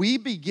 And when we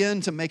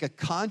begin to make a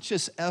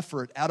conscious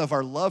effort out of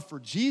our love for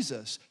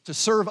Jesus to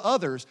serve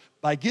others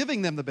by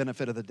giving them the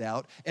benefit of the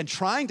doubt and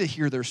trying to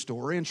hear their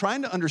story and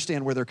trying to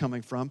understand where they're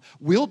coming from,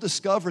 we'll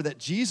discover that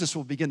Jesus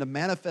will begin to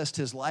manifest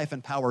his life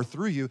and power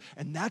through you.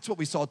 And that's what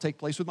we saw take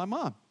place with my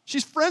mom.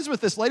 She's friends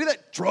with this lady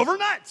that drove her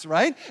nuts,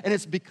 right? And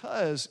it's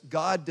because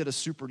God did a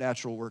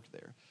supernatural work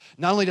there.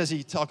 Not only does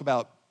he talk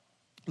about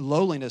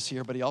lowliness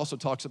here, but he also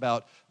talks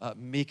about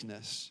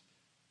meekness.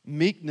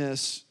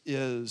 Meekness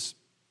is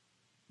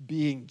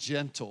being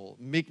gentle.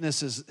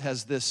 Meekness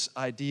has this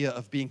idea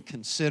of being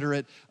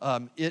considerate.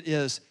 It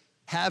is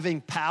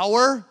having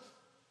power,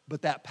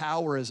 but that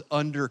power is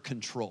under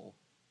control.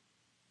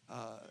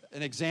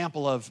 An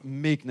example of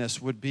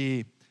meekness would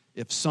be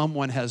if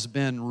someone has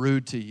been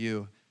rude to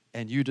you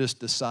and you just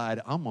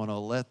decide, I'm going to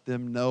let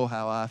them know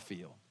how I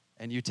feel.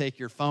 And you take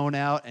your phone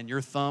out and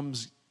your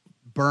thumbs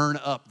burn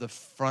up the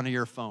front of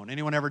your phone.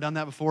 Anyone ever done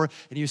that before?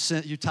 And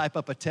you type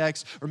up a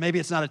text, or maybe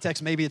it's not a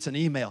text, maybe it's an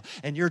email,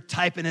 and you're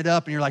typing it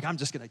up, and you're like, I'm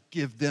going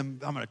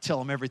to tell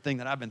them everything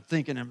that I've been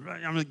thinking, and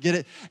I'm going to get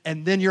it.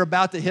 And then you're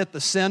about to hit the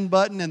send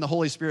button, and the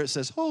Holy Spirit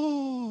says,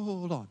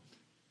 hold on.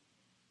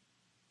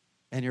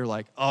 And you're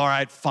like, all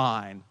right,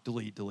 fine.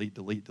 Delete.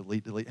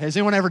 Has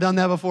anyone ever done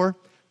that before?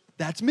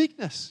 That's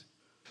meekness.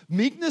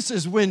 Meekness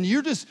is when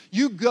you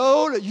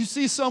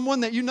see someone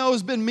that you know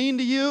has been mean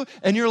to you,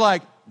 and you're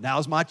like,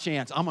 now's my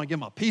chance. I'm going to give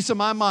them a piece of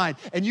my mind.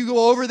 And you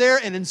go over there,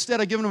 and instead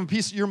of giving them a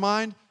piece of your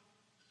mind,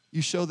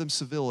 you show them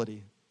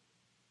civility.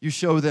 You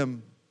show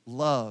them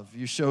love.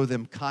 You show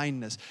them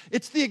kindness.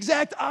 It's the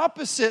exact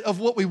opposite of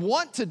what we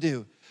want to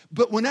do.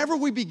 But whenever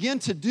we begin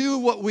to do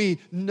what we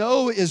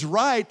know is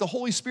right, the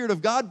Holy Spirit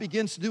of God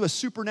begins to do a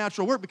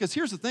supernatural work. Because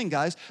here's the thing,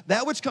 guys.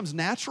 That which comes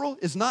natural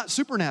is not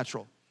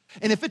supernatural.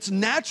 And if it's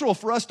natural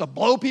for us to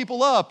blow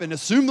people up and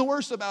assume the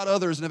worst about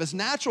others, and if it's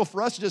natural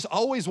for us to just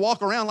always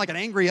walk around like an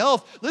angry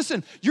elf,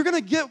 listen, you're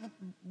going to get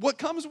what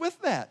comes with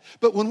that.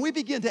 But when we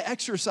begin to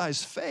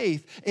exercise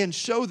faith and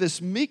show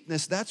this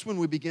meekness, that's when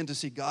we begin to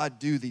see God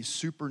do these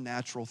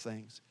supernatural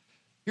things.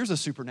 Here's a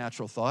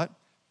supernatural thought.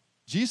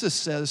 Jesus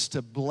says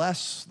to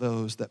bless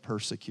those that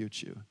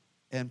persecute you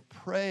and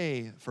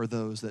pray for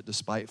those that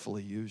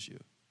despitefully use you.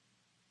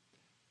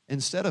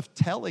 Instead of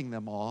telling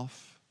them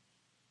off,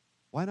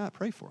 why not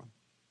pray for them?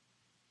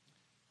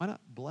 Why not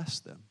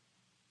bless them?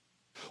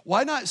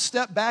 Why not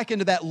step back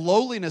into that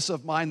lowliness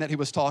of mind that he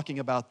was talking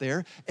about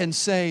there and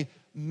say,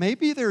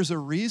 maybe there's a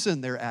reason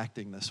they're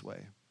acting this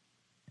way.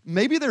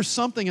 Maybe there's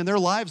something in their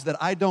lives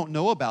that I don't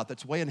know about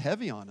that's weighing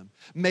heavy on them.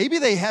 Maybe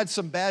they had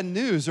some bad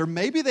news, or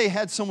maybe they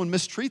had someone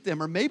mistreat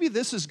them, or maybe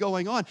this is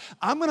going on.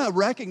 I'm going to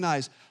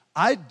recognize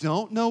I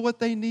don't know what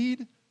they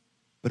need,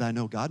 but I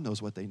know God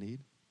knows what they need.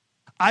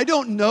 I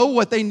don't know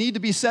what they need to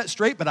be set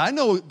straight, but I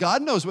know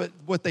God knows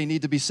what they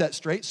need to be set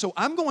straight. So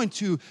I'm going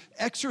to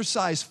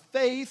exercise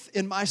faith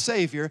in my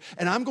Savior,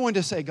 and I'm going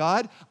to say,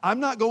 God, I'm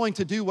not going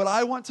to do what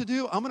I want to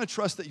do. I'm going to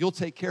trust that you'll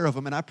take care of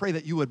them, and I pray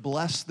that you would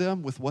bless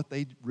them with what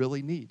they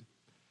really need.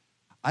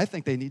 I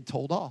think they need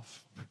told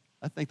off.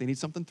 I think they need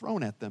something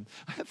thrown at them.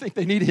 I think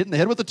they need hit in the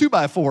head with a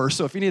 2x4.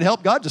 So if you need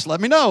help, God, just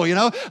let me know,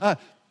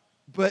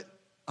 But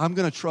I'm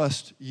going to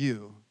trust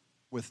you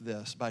with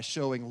this by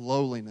showing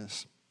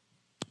lowliness,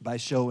 by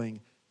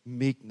showing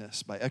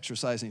meekness, by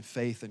exercising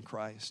faith in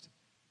Christ.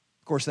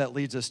 Of course, that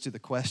leads us to the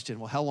question,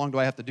 well, how long do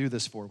I have to do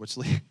this for? Which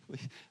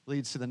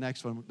leads to the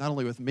next one, not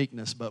only with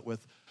meekness, but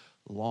with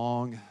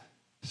long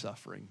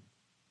suffering.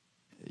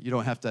 You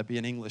don't have to be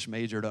an English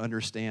major to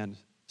understand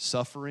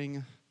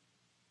suffering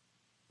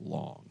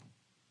long.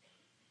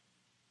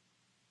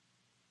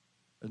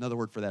 Another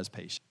word for that is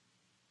patience.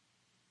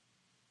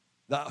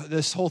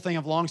 This whole thing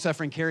of long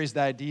suffering carries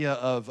the idea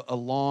of a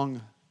long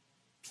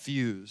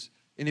fuse.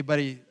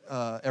 Anybody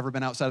ever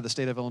been outside of the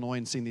state of Illinois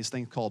and seen these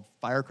things called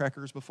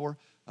firecrackers before?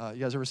 You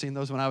guys ever seen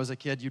those? When I was a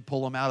kid, you'd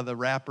pull them out of the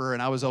wrapper,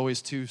 and I was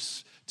always too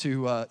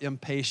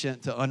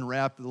impatient to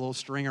unwrap the little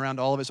string around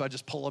all of it, so I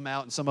just pull them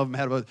out, and some of them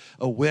had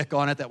a wick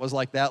on it that was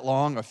like that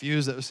long, a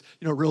fuse that was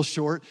real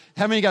short.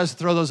 How many of you guys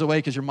throw those away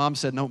because your mom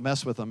said don't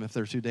mess with them if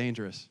they're too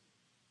dangerous?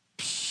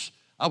 Psh,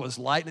 I was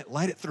lighting it,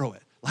 light it, throw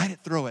it, light it,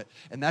 throw it,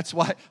 and that's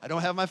why I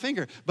don't have my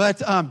finger.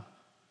 But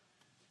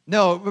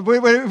no,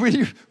 when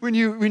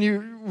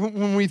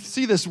we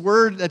see this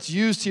word that's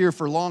used here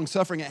for long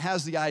suffering, it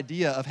has the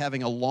idea of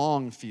having a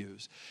long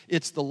fuse.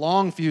 It's the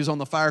long fuse on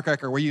the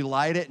firecracker where you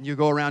light it and you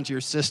go around to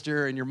your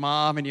sister and your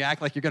mom and you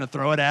act like you're going to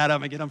throw it at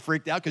them and get them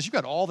freaked out because you've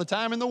got all the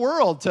time in the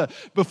world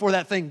before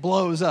that thing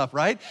blows up,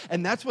 right?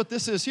 And that's what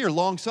this is here,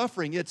 long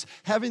suffering. It's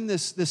having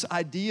this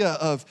idea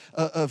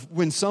of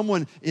when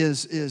someone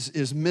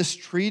is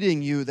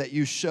mistreating you, that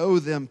you show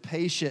them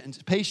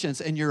patience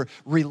and you're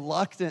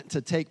reluctant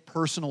to take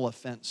personal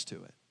offense to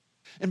it.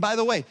 And by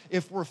the way,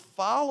 if we're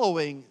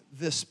following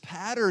this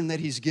pattern that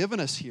he's given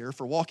us here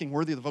for walking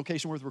worthy of the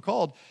vocation worthy we're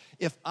called,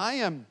 if I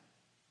am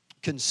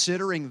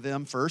considering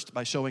them first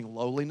by showing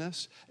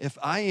lowliness, if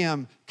I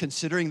am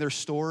considering their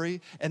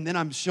story and then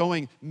I'm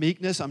showing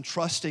meekness, I'm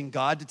trusting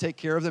God to take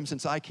care of them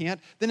since I can't,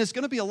 then it's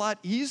going to be a lot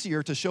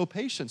easier to show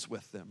patience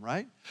with them,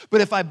 right? But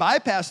if I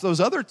bypass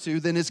those other two,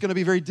 then it's going to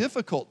be very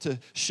difficult to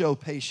show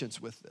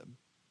patience with them.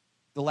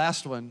 The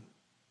last one,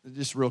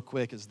 just real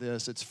quick, is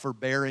this. It's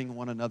forbearing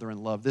one another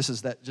in love. This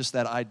is just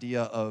that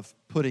idea of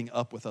putting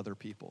up with other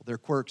people, their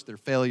quirks, their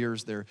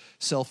failures, their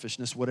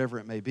selfishness, whatever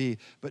it may be.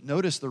 But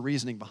notice the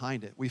reasoning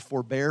behind it. We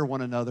forbear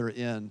one another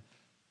in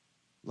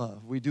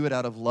love. We do it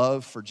out of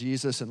love for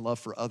Jesus and love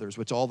for others,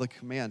 which all the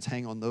commands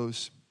hang on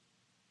those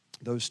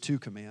two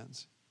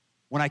commands.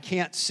 When I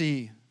can't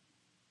see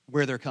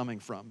where they're coming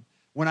from,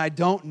 when I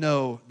don't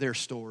know their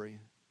story,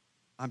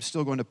 I'm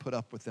still going to put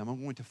up with them.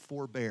 I'm going to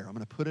forbear. I'm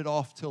going to put it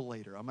off till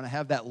later. I'm going to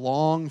have that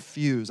long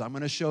fuse. I'm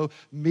going to show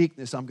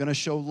meekness. I'm going to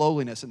show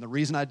lowliness. And the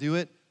reason I do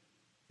it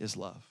is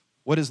love.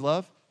 What is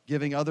love?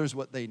 Giving others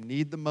what they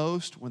need the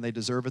most when they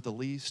deserve it the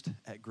least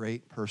at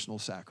great personal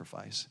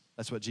sacrifice.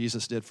 That's what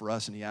Jesus did for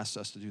us, and he asks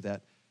us to do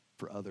that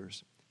for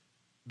others.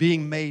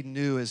 Being made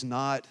new is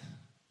not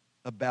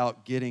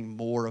about getting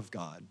more of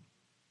God.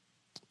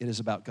 It is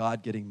about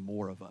God getting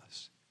more of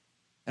us.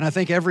 And I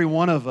think every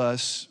one of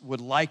us would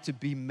like to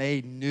be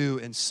made new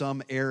in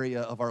some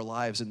area of our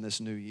lives in this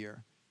new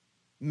year.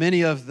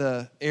 Many of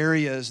the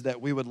areas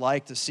that we would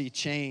like to see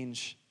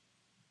change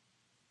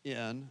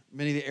in,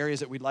 many of the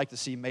areas that we'd like to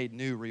see made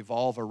new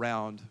revolve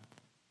around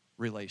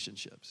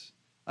relationships.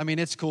 I mean,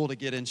 it's cool to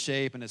get in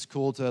shape, and it's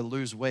cool to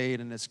lose weight,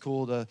 and it's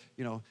cool to,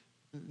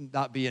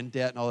 not be in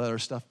debt and all that other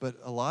stuff, but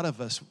a lot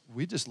of us,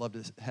 we just love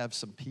to have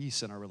some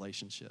peace in our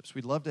relationships.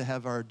 We'd love to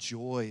have our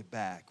joy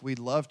back. We'd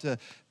love to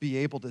be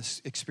able to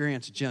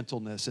experience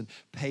gentleness and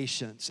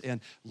patience and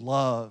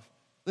love.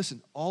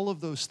 Listen, all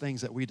of those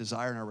things that we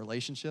desire in our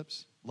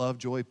relationships, love,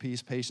 joy,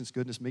 peace, patience,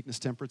 goodness, meekness,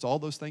 temperance, all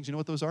those things, you know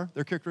what those are?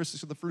 They're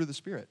characteristics of the fruit of the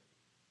Spirit.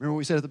 Remember what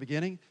we said at the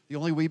beginning? The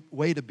only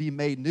way to be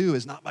made new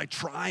is not by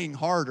trying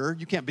harder.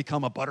 You can't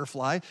become a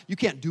butterfly. You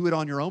can't do it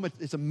on your own.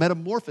 It's a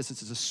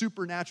metamorphosis. It's a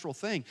supernatural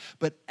thing.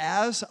 But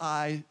as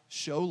I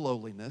show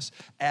lowliness,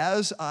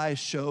 as I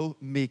show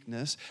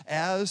meekness,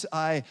 as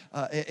I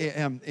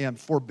am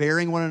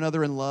forbearing one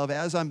another in love,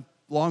 as I'm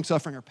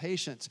long-suffering or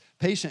patient,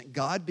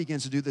 God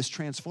begins to do this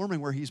transforming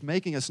where he's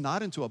making us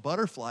not into a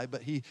butterfly,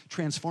 but he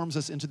transforms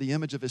us into the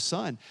image of his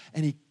Son.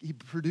 And he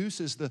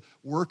produces the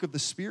work of the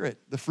Spirit,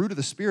 the fruit of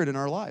the Spirit in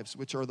our lives,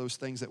 which are those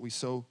things that we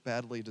so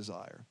badly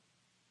desire.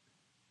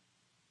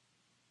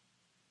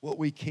 What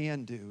we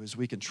can do is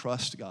we can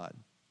trust God.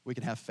 We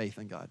can have faith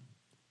in God.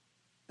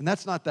 And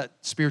that's not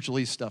that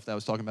spiritualese stuff that I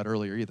was talking about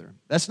earlier either.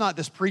 That's not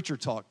this preacher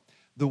talk.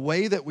 The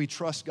way that we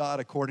trust God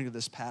according to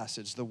this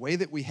passage, the way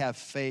that we have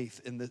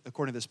faith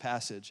according to this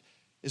passage,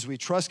 is we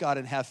trust God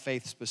and have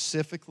faith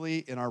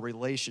specifically in our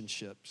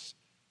relationships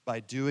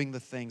by doing the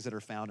things that are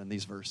found in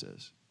these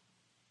verses.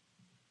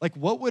 Like,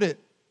 what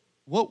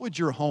would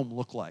your home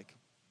look like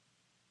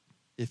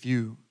if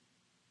you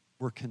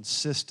were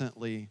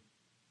consistently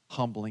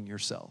humbling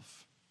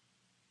yourself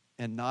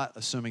and not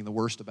assuming the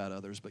worst about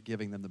others, but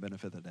giving them the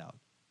benefit of the doubt?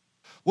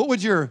 What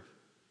would your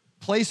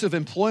place of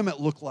employment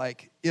look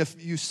like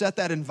if you set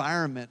that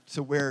environment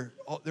to where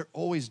they're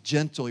always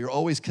gentle, you're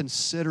always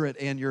considerate,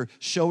 and you're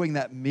showing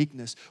that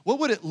meekness? What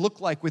would it look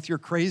like with your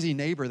crazy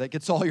neighbor that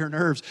gets all your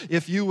nerves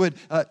if you would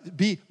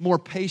be more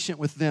patient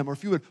with them, or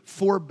if you would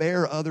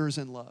forbear others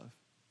in love?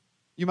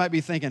 You might be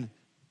thinking,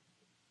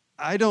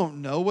 I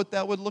don't know what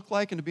that would look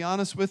like, and to be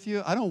honest with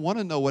you, I don't want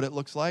to know what it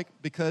looks like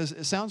because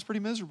it sounds pretty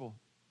miserable.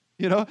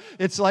 You know,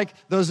 it's like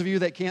those of you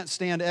that can't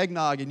stand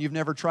eggnog and you've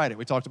never tried it.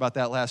 We talked about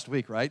that last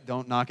week, right?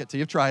 Don't knock it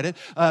till you've tried it.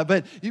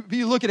 But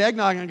you look at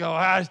eggnog and go,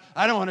 I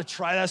don't want to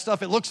try that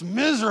stuff. It looks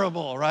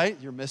miserable, right?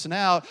 You're missing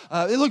out.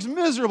 It looks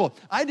miserable.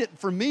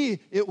 For me,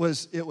 it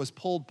was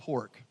pulled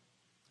pork.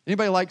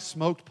 Anybody like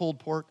smoked pulled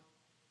pork?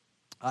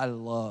 I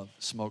love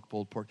smoked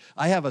pulled pork.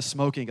 I have a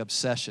smoking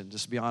obsession,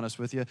 just to be honest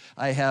with you.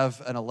 I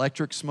have an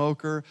electric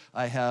smoker,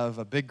 I have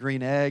a Big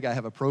Green Egg, I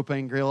have a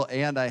propane grill,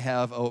 and I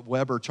have a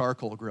Weber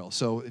charcoal grill.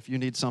 So if you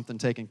need something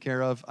taken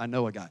care of, I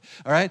know a guy,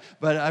 all right?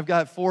 But I've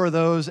got 4 of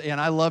those, and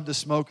I love to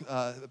smoke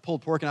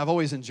pulled pork, and I've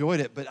always enjoyed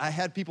it. But I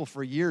had people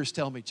for years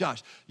tell me,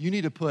 Josh, you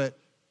need to put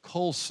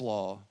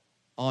coleslaw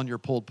on your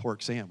pulled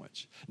pork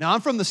sandwich. Now,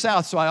 I'm from the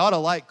South, so I ought to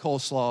like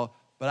coleslaw,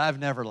 but I've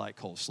never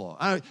liked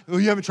coleslaw. You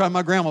haven't tried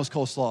my grandma's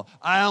coleslaw.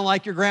 I don't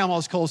like your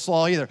grandma's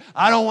coleslaw either.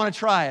 I don't want to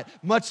try it,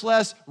 much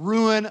less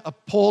ruin a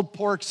pulled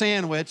pork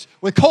sandwich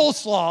with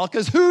coleslaw,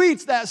 because who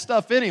eats that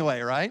stuff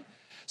anyway, right?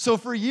 So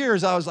for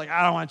years, I was like,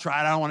 I don't want to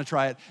try it. I don't want to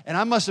try it. And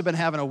I must have been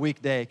having a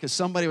weak day because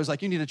somebody was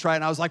like, you need to try it.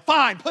 And I was like,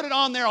 fine, put it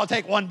on there. I'll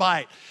take 1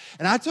 bite.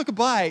 And I took a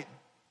bite.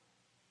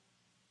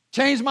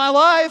 Changed my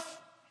life.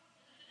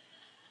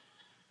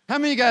 How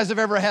many of you guys have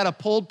ever had a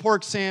pulled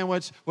pork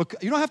sandwich? Well,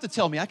 you don't have to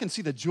tell me. I can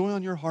see the joy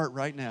on your heart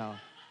right now.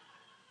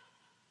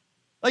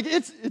 Like,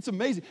 it's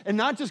amazing. And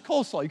not just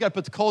coleslaw. You got to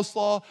put the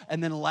coleslaw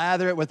and then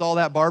lather it with all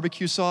that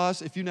barbecue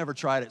sauce. If you never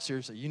tried it,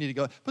 seriously, you need to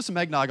go. Put some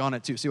eggnog on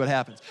it, too. See what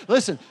happens.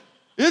 Listen,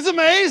 it's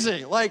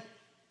amazing. Like,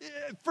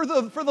 for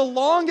the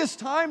longest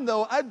time,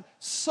 though,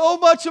 so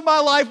much of my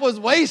life was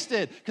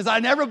wasted because I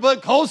never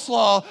put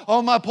coleslaw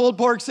on my pulled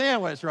pork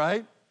sandwich,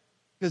 right?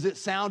 Because it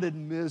sounded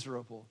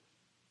miserable.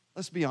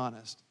 Let's be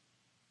honest.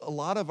 A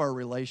lot of our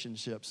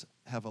relationships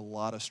have a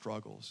lot of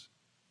struggles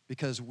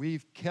because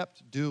we've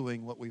kept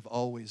doing what we've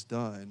always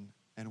done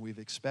and we've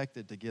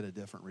expected to get a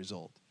different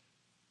result. Do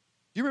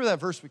you remember that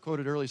verse we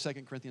quoted earlier? 2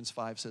 Corinthians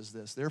 5 says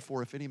this,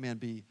 therefore, if any man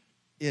be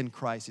in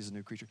Christ, he's a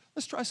new creature.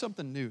 Let's try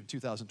something new in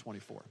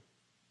 2024.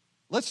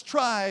 Let's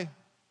try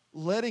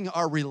letting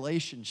our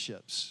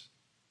relationships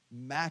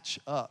match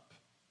up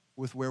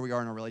with where we are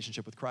in our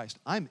relationship with Christ.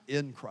 I'm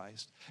in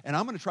Christ, and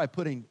I'm going to try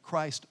putting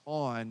Christ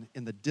on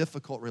in the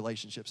difficult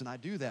relationships, and I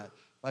do that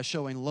by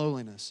showing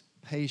lowliness,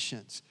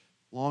 patience,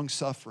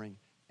 long-suffering,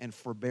 and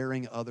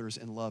forbearing others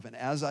in love. And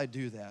as I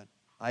do that,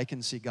 I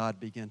can see God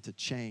begin to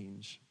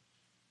change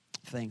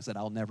things that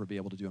I'll never be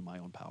able to do in my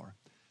own power.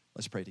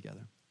 Let's pray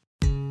together.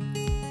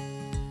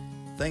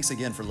 Thanks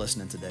again for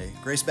listening today.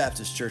 Grace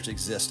Baptist Church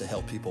exists to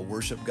help people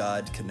worship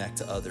God, connect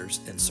to others,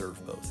 and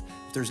serve both.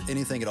 If there's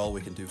anything at all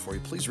we can do for you,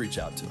 please reach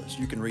out to us.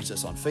 You can reach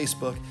us on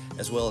Facebook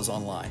as well as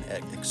online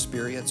at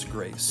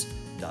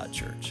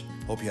experiencegrace.church.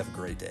 Hope you have a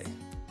great day.